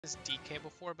this DK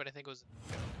before, but I think it was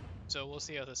a joke. So we'll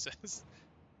see how this is.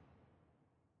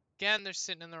 Again, they're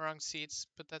sitting in the wrong seats,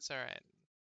 but that's all right.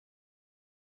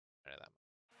 Better than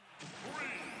 3,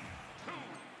 2,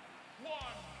 1,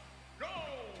 go!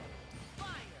 Fire!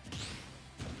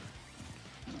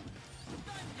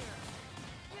 Thunder!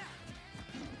 Yeah!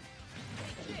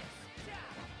 Take this! Yeah!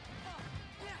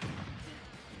 Yeah!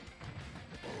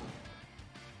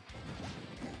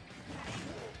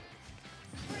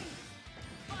 Freeze!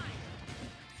 Fire! Thunder!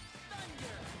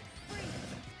 Freeze!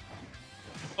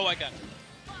 Oh, I got it.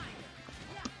 Fire!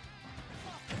 Yeah! Thunder!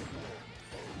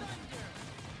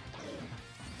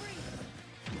 Freeze!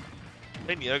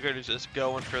 And Yogurt is just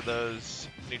going for those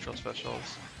neutral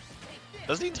specials.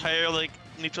 Does the entire like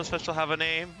neutral special have a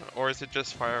name, or is it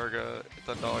just Firearga,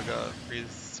 Thundaga,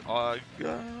 Freeze,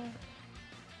 Aga?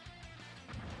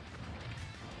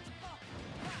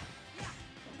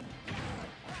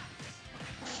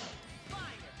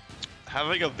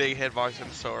 Having a big hitbox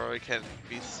in Sora can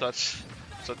be such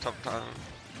a tough time.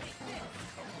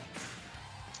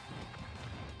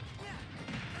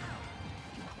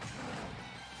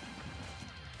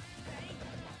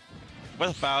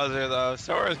 With Bowser though,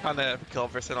 Sora's kind of a kill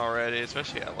person already,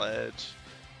 especially at ledge.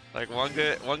 Like one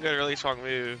good really strong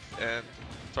move, and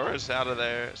Sora's out of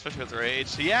there, especially with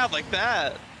Rage. Yeah, like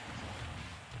that.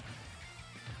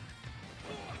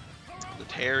 The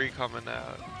Terry coming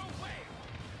out.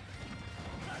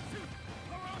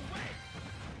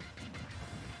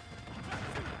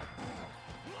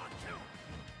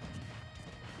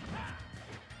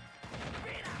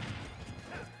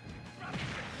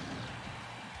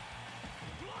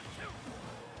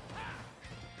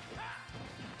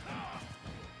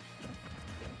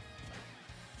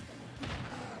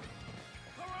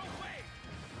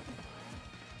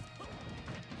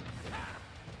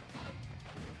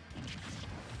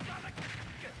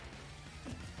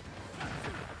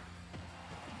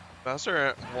 Bowser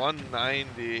at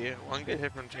 190, one good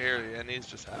hit from Terry, and he's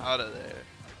just out of there.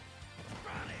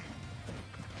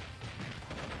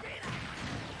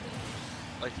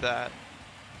 Like that.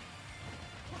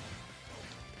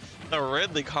 The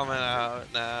Ridley coming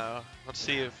out now. Let's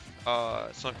see if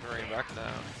someone can ring back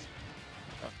now.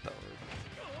 Oh, that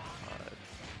would.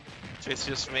 Chase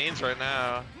just mains right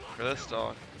now for this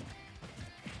dog.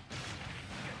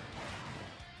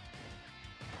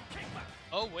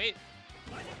 Oh, wait.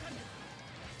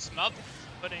 Smub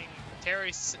putting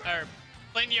Terry, or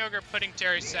Plain Yogurt putting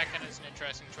Terry second is an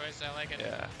interesting choice. I like it.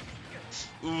 Yeah.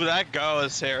 Ooh, that go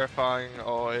is terrifying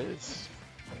always.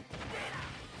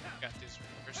 Got these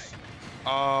reverse.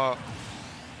 Oh,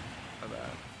 my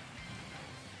bad.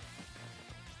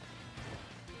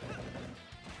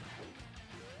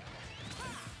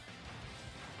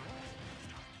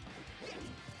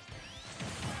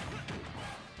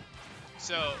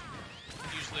 So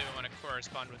usually we want to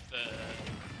correspond with the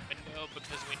window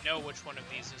because we know which one of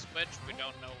these is which. We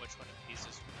don't know which one of these is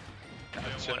which. We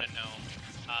Gotcha. want to know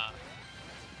which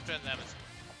one of them is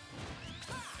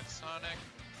that's Sonic.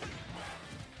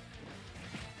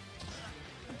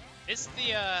 Missed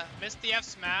the F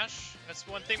smash. That's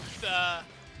one thing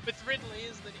with Ridley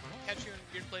is that he can catch you in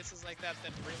weird places like that.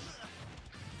 Then really.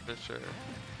 For sure.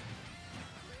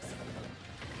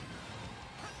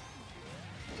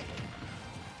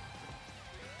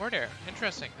 Forward air.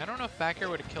 Interesting. I don't know if back air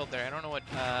would have killed there. I don't know what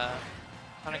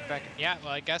Sonic back. Yeah,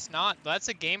 well I guess not. That's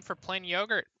a game for Plain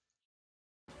Yogurt.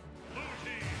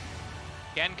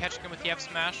 Again, catching him with the F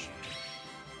smash.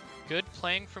 Good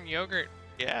playing from Yogurt.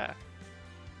 Yeah.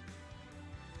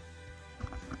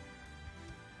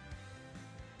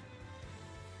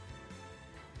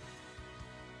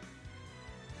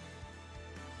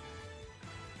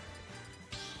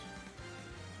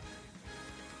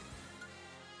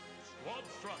 Squad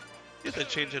strike. You have to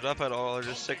change it up at all or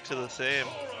just stick to the same.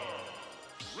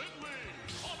 Ridley,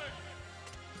 Sonic.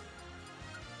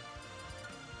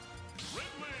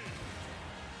 Ridley.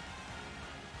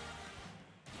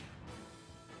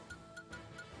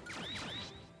 Three,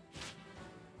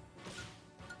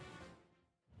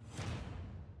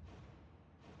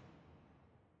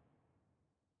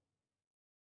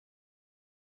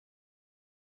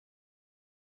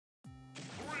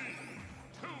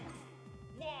 two,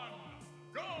 one,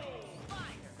 go!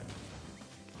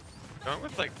 Going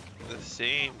with like the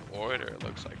same order, it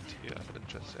looks like too. That's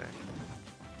interesting.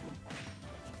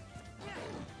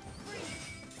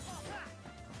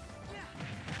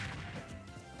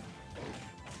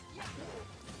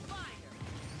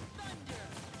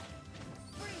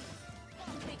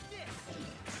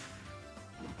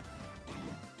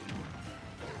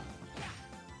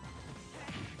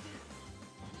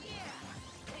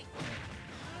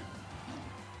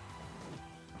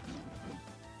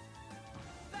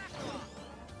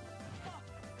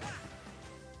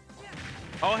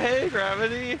 Oh, hey,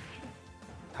 Gravity.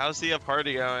 How's the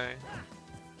party going?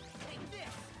 Take this.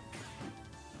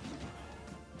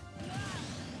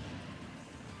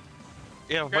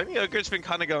 Yeah, Bunny Ogre's been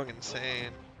kind of going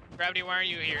insane. Gravity, why aren't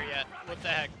you here yet? What the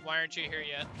heck? Why aren't you here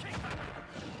yet?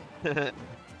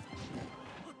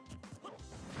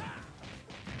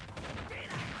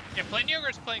 Yeah, playing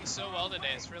Yogurt's playing so well today.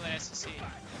 It's really nice to see.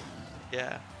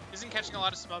 Yeah. Isn't catching a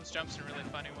lot of smubs jumps in really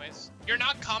funny ways. You're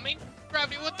not coming?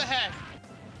 Gravity, what the heck?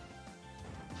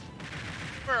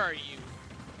 Where are you?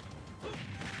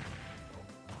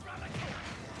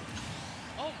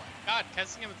 Oh my god,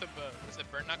 catching him with the bow. Was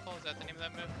it Burn Knuckle? Is that the name of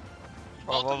that move?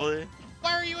 Probably.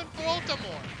 Why are you in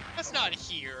Baltimore? That's not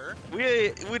here.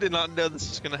 We did not know this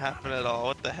was gonna happen at all.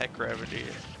 What the heck, Gravity?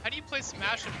 How do you play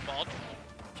Smash in Baltimore?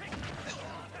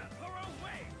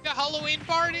 You got Halloween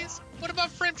parties? What about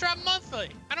Frame Trap Monthly?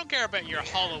 I don't care about your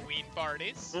Halloween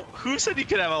parties. Well, who said you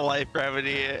could have a life,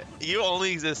 Gravity? You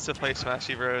only exist to play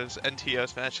Smashy Bros,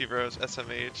 NTO, Smashy Bros,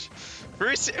 SMH.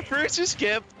 First you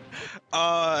skip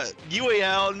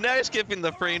UAL, now you're skipping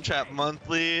the Frame Trap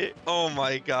Monthly. Oh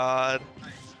my god.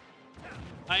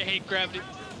 I hate Gravity.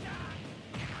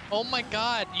 Oh my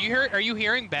god. Are you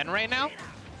hearing Ben right now?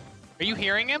 Are you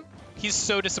hearing him? He's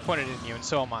so disappointed in you, and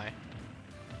so am I.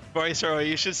 Bryce,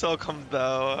 you should still come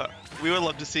though. We would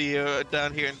love to see you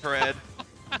down here in Parade.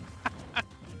 I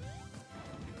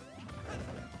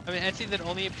mean, I think that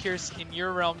only appears in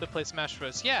your realm to play Smash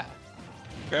Bros. Yeah.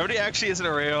 Gravity actually isn't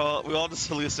a real. We all just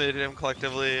hallucinated him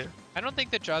collectively. I don't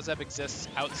think that Jawzeb exists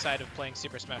outside of playing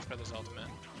Super Smash Bros. Ultimate.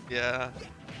 Yeah.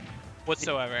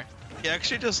 Whatsoever. He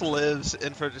actually just lives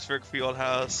in Fredericksburg Field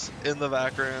House in the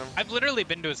back room. I've literally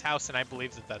been to his house and I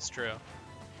believe that that's true.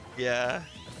 Yeah.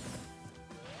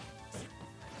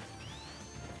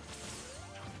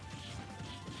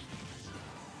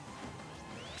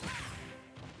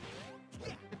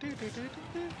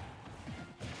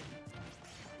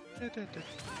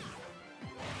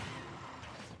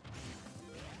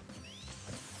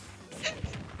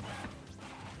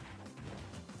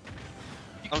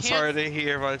 I'm sorry to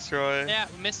hear, Viceroy. Yeah,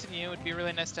 missing you. It'd be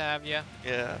really nice to have you.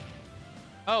 Yeah.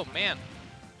 Oh man,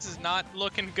 this is not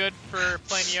looking good for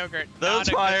playing Yogurt. Those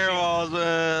fireballs,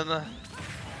 man.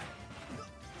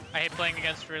 I hate playing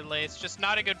against Ridley. It's just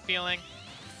not a good feeling.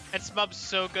 And Smub's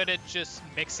so good at just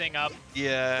mixing up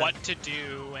what to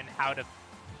do and how to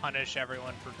punish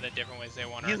everyone for the different ways they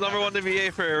want to. He's number one to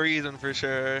VA for a reason, for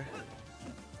sure.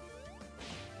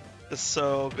 Just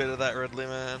so good at that Ridley,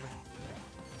 man.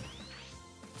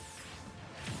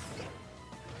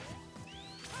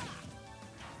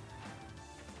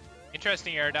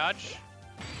 Interesting air dodge.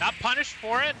 Not punished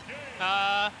for it.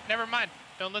 Never mind.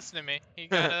 Don't listen to me. He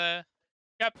got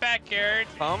back aired.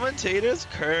 Commentator's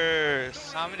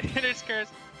curse. Commentator's curse.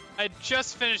 I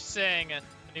just finished saying it,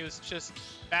 and he was just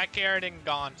back aired and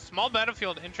gone. Small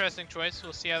battlefield, interesting choice.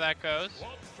 We'll see how that goes.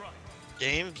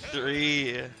 Game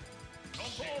 3.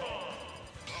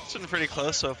 It's been pretty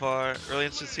close so far. Really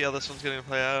interested to see how this one's gonna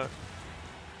play out.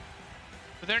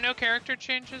 Were there no character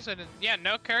changes? I didn't. Yeah,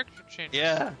 no character changes.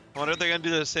 Yeah. I wonder if they're gonna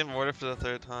do the same order for the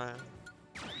third time.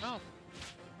 Oh.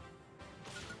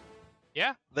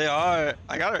 Yeah. They are.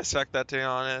 I gotta respect that, to be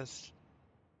honest.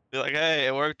 Be like, hey,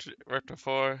 it worked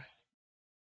before.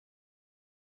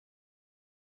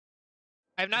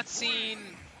 I've not seen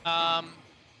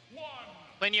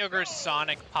Plain Yogurt's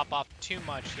Sonic pop off too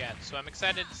much yet, so I'm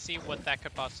excited to see what that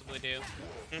could possibly do.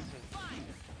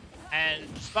 And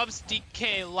Smub's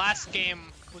DK last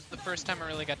game was the first time I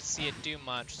really got to see it do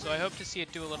much, so I hope to see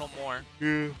it do a little more.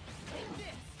 Yeah.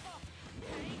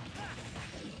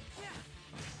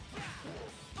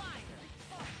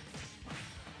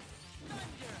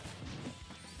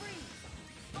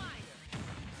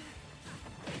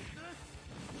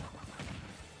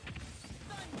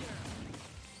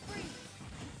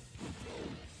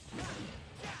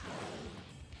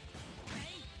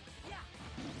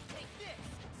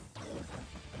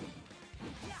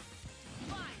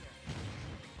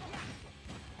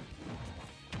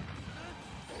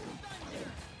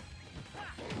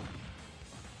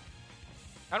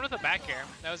 Gone with a back air.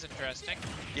 That was interesting.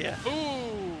 Yeah.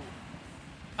 Ooh!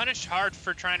 Punished hard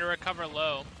for trying to recover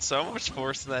low. So much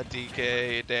force in that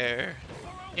DK dare.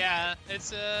 Yeah,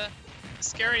 it's a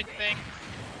scary thing.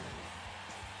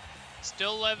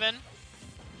 Still living.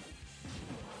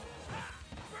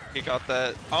 He got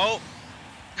that. Oh!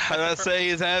 I was gonna say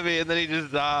he's heavy and then he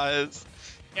just dies.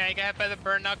 Yeah, he got hit by the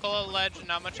burn knuckle at ledge and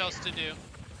not much else to do.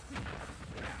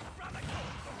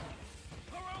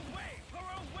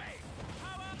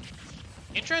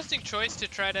 Interesting choice to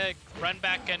try to run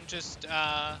back and just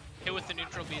hit with the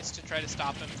neutral beast to try to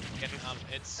stop him from getting up.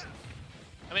 It's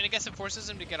I mean, I guess it forces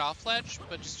him to get off ledge,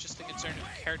 but just a concern of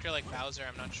a character like Bowser,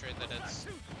 I'm not sure that it's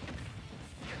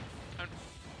a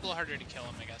little harder to kill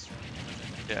him, I guess.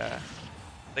 Yeah.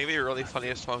 I think it'd be really funny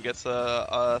if Smub gets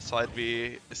a side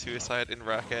B suicide in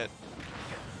bracket.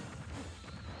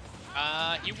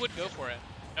 He would go for it.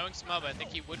 Knowing Smub, I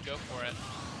think he would go for it.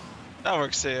 That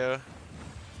works too.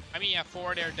 I mean, yeah,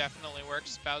 forward air definitely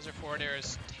works. Bowser forward air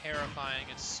is terrifying.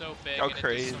 It's so big How and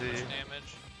crazy. it does so much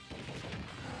damage.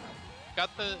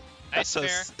 Got the nice So,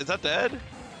 fair. is that dead?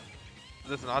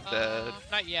 That's not dead.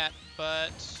 Not yet,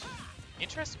 but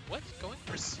interesting. What's going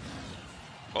for?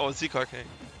 What was he cooking?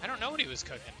 I don't know what he was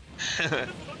cooking.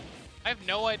 I have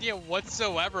no idea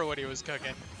whatsoever what he was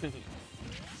cooking.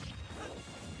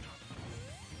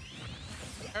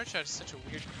 Power shot is such a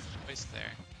weird choice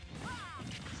there.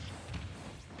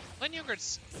 Glenn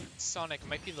Youngard's Sonic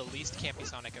might be the least campy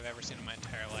Sonic I've ever seen in my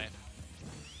entire life.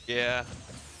 Yeah.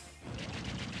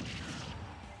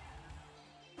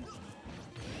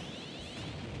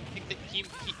 I think that he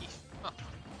huh.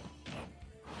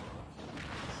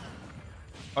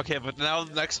 Okay, but now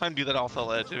next time do that off the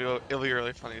ledge. It'll be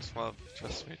really funny, Smub.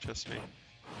 Trust me, trust me.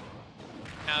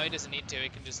 No, he doesn't need to. He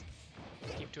can just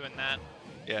keep doing that.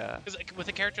 Yeah. Because like, with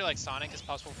a character like Sonic, it's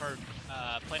possible for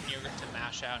Plant Yogurt to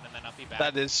mash out and then up be back.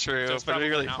 That is true, So it's but it'd be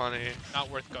really probably funny. Not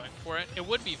worth going for it. It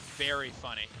would be very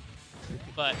funny,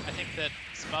 but I think that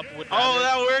Smub would Oh, rather,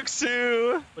 that works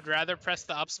too! would rather press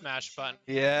the up smash button.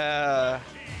 Yeah.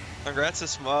 Congrats to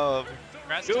Smub.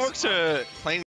 Congrats Good to work Smub. to playing